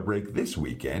All-Star break this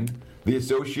weekend, the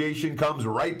association comes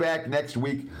right back next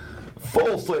week.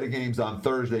 Full slate of games on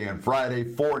Thursday and Friday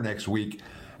for next week.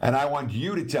 And I want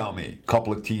you to tell me a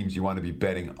couple of teams you want to be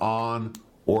betting on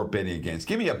or betting against.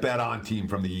 Give me a bet on team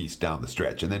from the East down the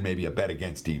stretch, and then maybe a bet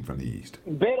against team from the East.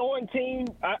 Bet on team,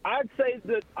 I'd say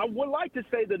that I would like to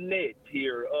say the Nets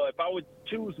here. If I would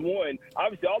choose one,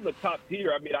 obviously all the top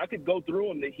tier. I mean, I could go through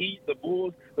them. The Heat, the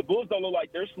Bulls. The Bulls don't look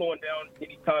like they're slowing down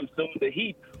anytime soon. The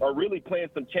Heat are really playing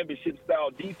some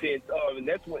championship-style defense, and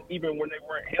that's even when they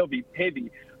weren't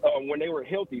heavy. When they were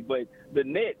healthy. But the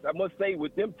Nets, I must say,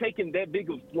 with them taking that big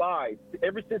of slide,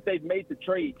 ever since they've made the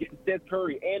trade, getting Seth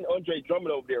Curry and Andre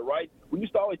Drummond over there, right? We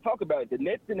used to always talk about it. The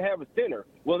Nets didn't have a center.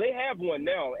 Well, they have one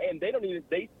now, and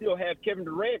they still have Kevin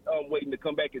Durant waiting to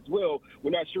come back as well. We're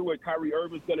not sure what Kyrie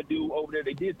Irving's going to do over there.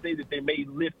 They did say that they may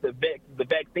lift the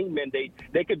vaccine mandate.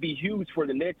 They could be huge for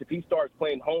the Nets if he starts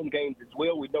playing home games as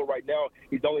well. We know right now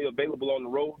he's only available on the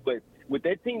road, but with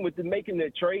that team, with them making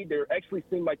that trade, they actually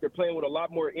seem like they're playing with a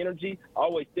lot more energy. I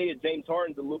always say that James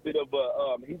Harden's a little bit of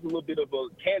a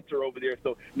cancer over there.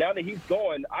 So now that he's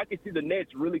gone, I can see the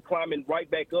Nets really climbing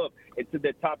right back up into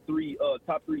that top three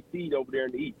seed over there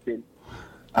in the East. And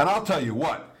I'll tell you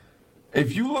what,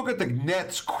 if you look at the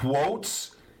Nets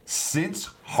quotes since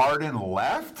Harden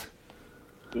left,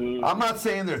 I'm not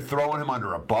saying they're throwing him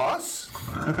under a bus,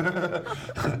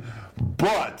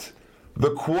 but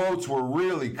the quotes were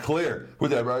really clear.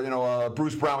 With that,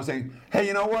 Bruce Brown was saying, "Hey,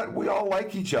 you know what? We all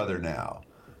like each other now."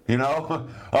 Here,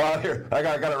 I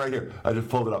got it right here. I just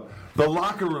pulled it up. The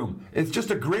locker room, it's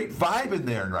just a great vibe in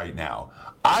there right now.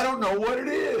 I don't know what it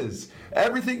is.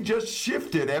 Everything just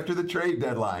shifted after the trade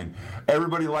deadline.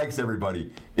 Everybody likes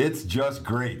everybody. It's just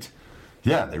great.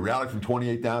 Yeah, they rallied from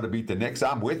 28 down to beat the Knicks.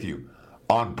 I'm with you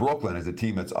on Brooklyn as a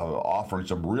team that's offering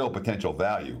some real potential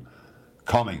value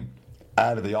coming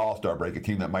out of the All-Star break, a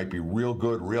team that might be real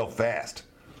good, real fast,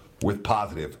 with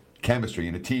positive chemistry,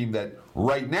 and a team that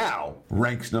right now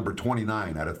ranks number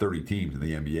 29 out of 30 teams in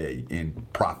the NBA in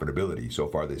profitability so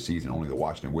far this season. Only the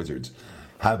Washington Wizards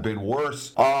have been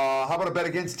worse. How about a bet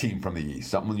against team from the East?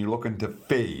 Something you're looking to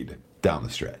fade down the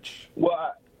stretch?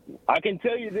 Well, I can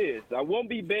tell you this. I won't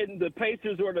be betting the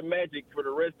Pacers or the Magic for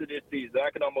the rest of this season. I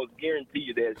can almost guarantee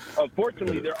you that.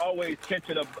 Unfortunately, they're always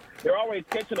catching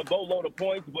a boatload of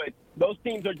points, but those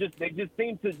teams they just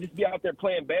seem to just be out there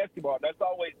playing basketball. That's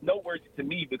always noteworthy to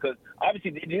me because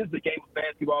obviously it is the game of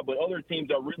basketball, but other teams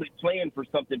are really playing for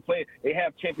something. They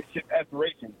have championship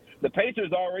aspirations. The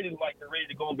Pacers already they're ready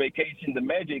to go on vacation. The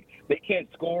Magic, they can't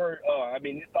score.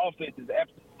 This offense is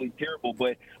absolutely terrible.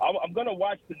 But I'm going to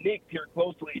watch the Knicks here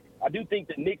closely. I do think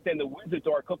the Knicks and the Wizards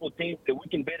are a couple of teams that we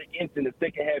can bet against in the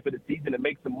second half of the season and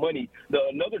make some money.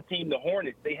 Another team, the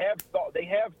Hornets, they have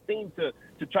seemed to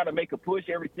try to make a push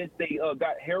ever since they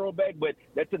got Harrell back. But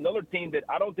that's another team that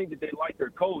I don't think that they like their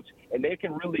coach, and they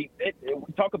can really.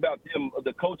 We talk about them.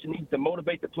 The coach needs to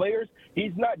motivate the players.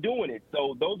 He's not doing it.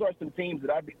 So those are some teams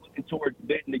that I'd be looking towards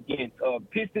betting against.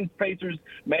 Pistons, Pacers,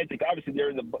 Magic. Obviously, they're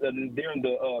in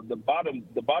the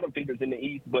bottom feeders in the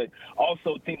East, but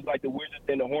also teams like the Wizards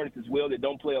and the Hornets as well that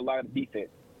don't play a lot of defense.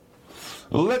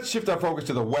 Let's shift our focus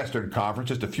to the Western Conference.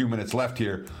 Just a few minutes left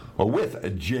here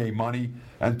with Jay Money,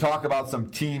 and talk about some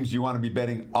teams you want to be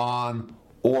betting on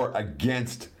or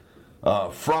against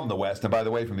from the West. And by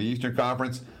the way, from the Eastern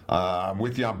Conference, I'm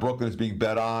with you on Brooklyn is being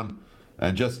bet on.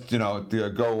 And just,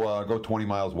 go 20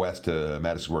 miles west to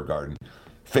Madison Square Garden.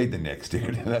 Fade the Knicks,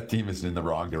 dude. That team is in the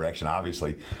wrong direction,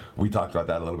 obviously. We talked about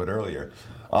that a little bit earlier.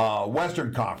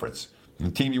 Western Conference,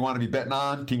 the team you want to be betting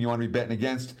on, team you want to be betting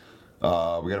against. We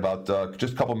got about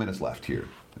just a couple minutes left here,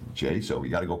 Jay, so we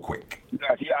got to go quick. Yeah,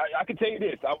 I can tell you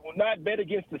this. I will not bet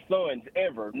against the Suns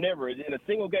ever, never. In a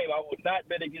single game, I will not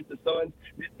bet against the Suns.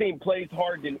 This team plays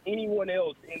harder than anyone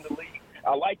else in the league.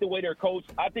 I like the way they're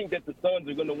coached. I think that the Suns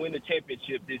are going to win the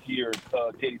championship this year,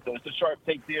 Teddy. So it's a sharp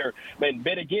take there. Man,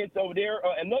 bet against over there.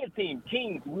 Another team,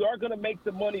 Kings. We are going to make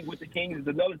some money with the Kings. It's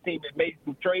another team that made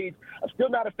some trades. I'm still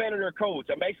not a fan of their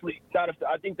coach. I'm actually not.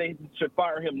 I think they should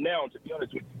fire him now, to be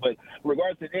honest with you. But in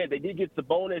regards to that, they did get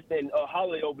Sabonis and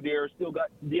Holiday over there. Still got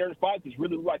De'Aaron Fox. Is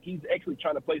really like he's actually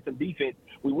trying to play some defense.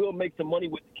 We will make some money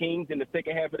with the Kings in the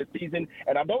second half of the season.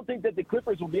 And I don't think that the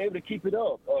Clippers will be able to keep it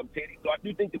up, Teddy. So I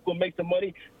do think that we'll make some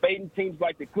money fading teams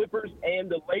like the Clippers and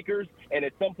the Lakers, and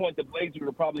at some point the Blazers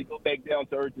will probably go back down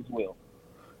to earth as well.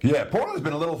 Yeah, Portland's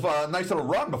been a little nice little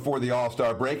run before the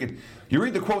All-Star break. And you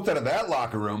read the quotes out of that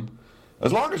locker room.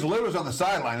 As long as Lillard's on the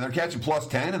sideline and they're catching plus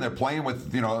 10 and they're playing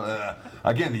with,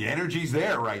 again, the energy's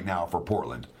there right now for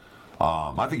Portland.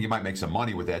 I think you might make some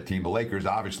money with that team. The Lakers,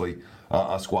 obviously,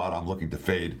 a squad I'm looking to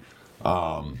fade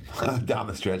down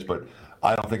the stretch, but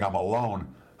I don't think I'm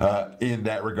alone in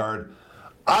that regard.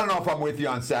 I don't know if I'm with you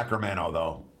on Sacramento,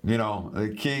 though.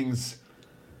 The Kings,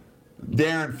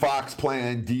 De'Aaron Fox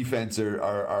playing defense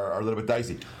are a little bit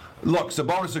dicey. Look,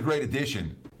 Sabonis is a great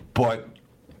addition, but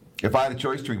if I had a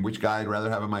choice between which guy I'd rather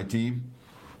have on my team,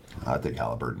 I'd take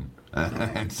Halliburton.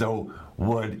 And so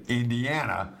would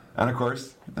Indiana. And, of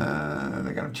course, they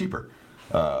got him cheaper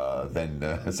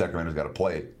than Sacramento's got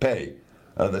to pay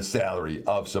the salary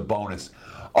of Sabonis.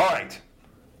 All right,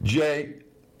 Jay,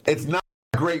 it's not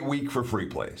a great week for free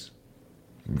plays.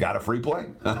 Got a free play?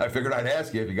 I figured I'd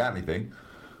ask you if you got anything.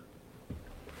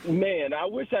 Man, I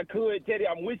wish I could, Teddy.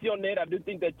 I'm with you on that. I do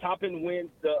think that Toppin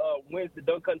wins the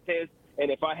dunk contest. And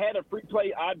if I had a free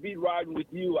play, I'd be riding with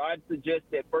you. I'd suggest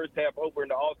that first half over in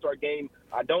the All-Star game.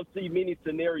 I don't see many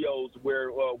scenarios where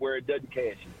it doesn't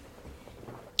cash you.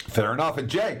 Fair enough. And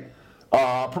Jay,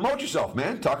 promote yourself,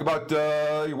 man. Talk about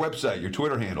your website, your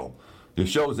Twitter handle, the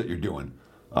shows that you're doing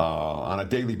on a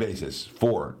daily basis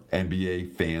for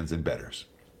NBA fans and bettors.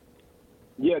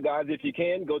 Yeah, guys, if you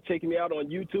can, go check me out on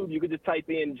YouTube. You can just type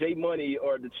in J Money,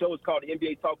 or the show is called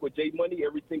NBA Talk with J Money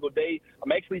every single day.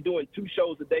 I'm actually doing 2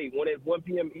 shows a day, one at 1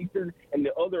 p.m. Eastern and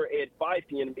the other at 5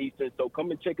 p.m. Eastern. So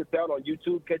come and check us out on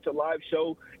YouTube. Catch a live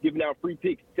show, giving out free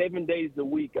picks 7 days a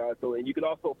week. And you can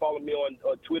also follow me on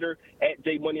Twitter at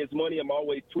J Money is Money. I'm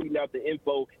always tweeting out the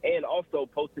info and also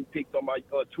posting pics on my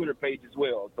Twitter page as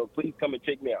well. So please come and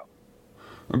check me out.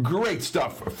 Great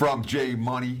stuff from J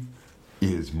Money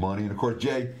is Money. And, of course,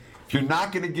 Jay, if you're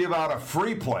not going to give out a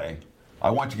free play, I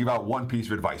want you to give out one piece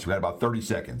of advice. We got about 30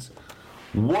 seconds.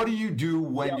 What do you do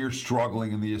when you're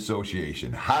struggling in the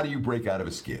association? How do you break out of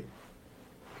a skid?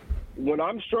 When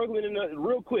I'm struggling,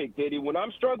 real quick, Teddy, when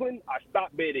I'm struggling, I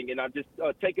stop betting and I just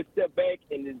take a step back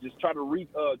and then just try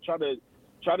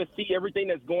to see everything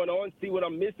that's going on, see what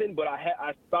I'm missing, but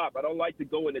I stop. I don't like to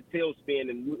go in a tailspin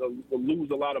and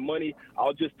lose a lot of money.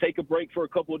 I'll just take a break for a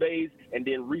couple of days and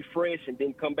then refresh and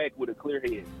then come back with a clear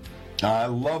head. I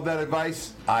love that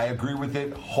advice. I agree with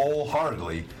it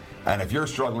wholeheartedly. And if you're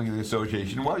struggling in the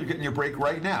association, well, you're getting your break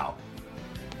right now.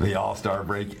 The All-Star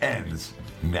break ends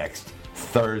next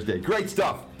Thursday. Great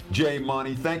stuff, Jay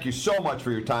Money. Thank you so much for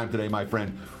your time today, my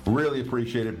friend. Really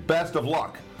appreciate it. Best of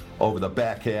luck over the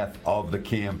back half of the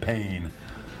campaign.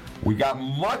 We got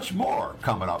much more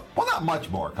coming up. Well, not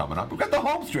much more coming up. We've got the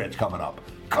home stretch coming up.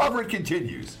 Cover it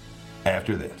continues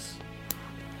after this.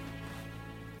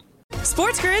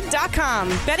 SportsGrid.com.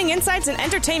 Betting insights and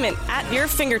entertainment at your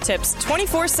fingertips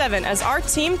 24/7 as our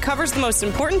team covers the most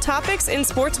important topics in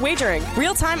sports wagering.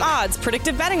 Real-time odds,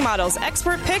 predictive betting models,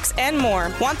 expert picks, and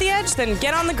more. Want the edge? Then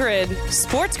get on the grid.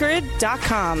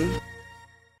 SportsGrid.com.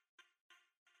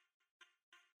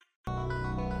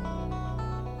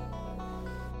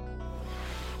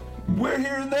 We're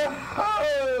here in the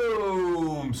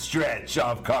home stretch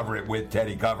of Cover It with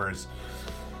Teddy Covers.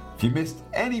 If you missed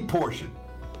any portion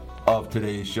of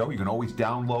today's show, you can always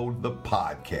download the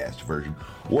podcast version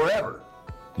wherever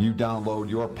you download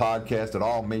your podcast at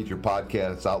all major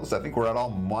podcast outlets. I think we're at all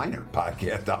minor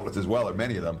podcast outlets as well, or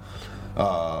many of them.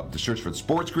 Just search for the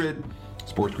Sports Grid,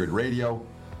 Sports Grid Radio.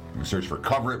 You can search for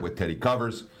Cover It with Teddy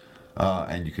Covers.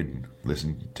 And you can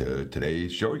listen to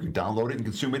today's show. You can download it and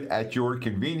consume it at your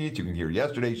convenience. You can hear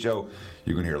yesterday's show.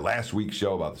 You can hear last week's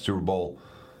show about the Super Bowl,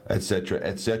 etc.,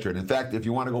 etc. And in fact, if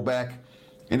you want to go back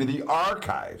into the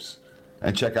archives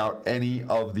and check out any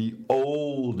of the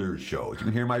older shows, you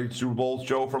can hear my Super Bowl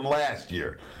show from last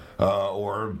year,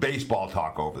 or baseball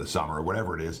talk over the summer, or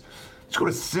whatever it is. Just go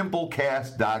to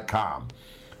simplecast.com.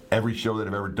 Every show that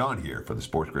I've ever done here for the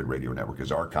Sports Grid Radio Network is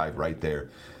archived right there.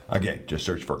 Again, just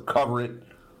search for Cover It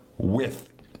with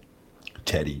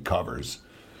Teddy Covers.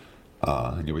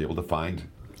 And you'll be able to find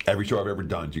every show I've ever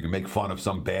done. You can make fun of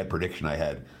some bad prediction I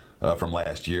had from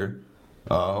last year.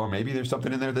 Or maybe there's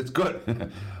something in there that's good.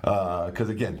 Because,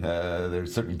 again,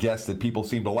 there's certain guests that people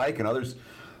seem to like and others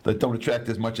that don't attract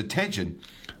as much attention.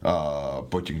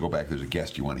 But you can go back. There's a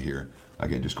guest you want to hear.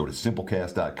 Again, just go to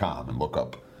simplecast.com and look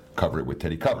up Cover It with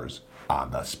Teddy Covers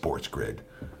on the Sports Grid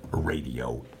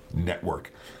Radio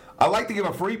Network. I like to give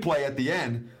a free play at the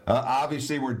end.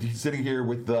 Obviously, we're sitting here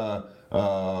with,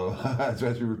 as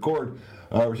we record,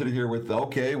 we're sitting here with,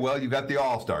 okay, well, you got the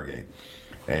All-Star game.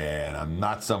 And I'm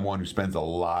not someone who spends a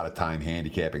lot of time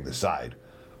handicapping the side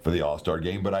for the All-Star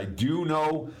game, but I do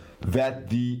know that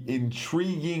the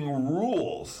intriguing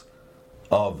rules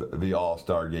of the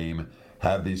All-Star game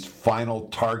have this final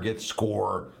target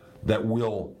score that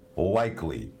will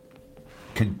likely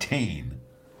contain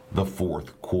the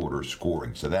fourth quarter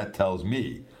scoring. So that tells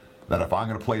me that if I'm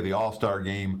going to play the All-Star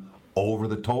game over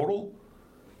the total,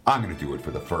 I'm going to do it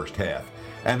for the first half.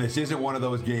 And this isn't one of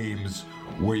those games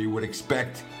where you would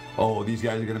expect, oh, these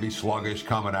guys are going to be sluggish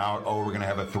coming out. Oh, we're going to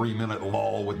have a 3-minute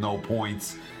lull with no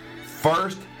points.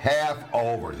 First half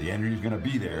over. The energy is going to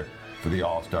be there for the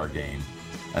All-Star game,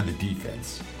 and the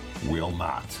defense will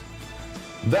not.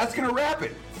 That's going to wrap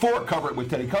it for Cover It with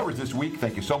Teddy Covers this week.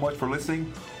 Thank you so much for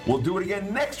listening. We'll do it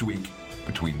again next week.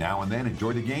 Between now and then,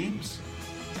 enjoy the games,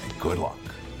 and good luck.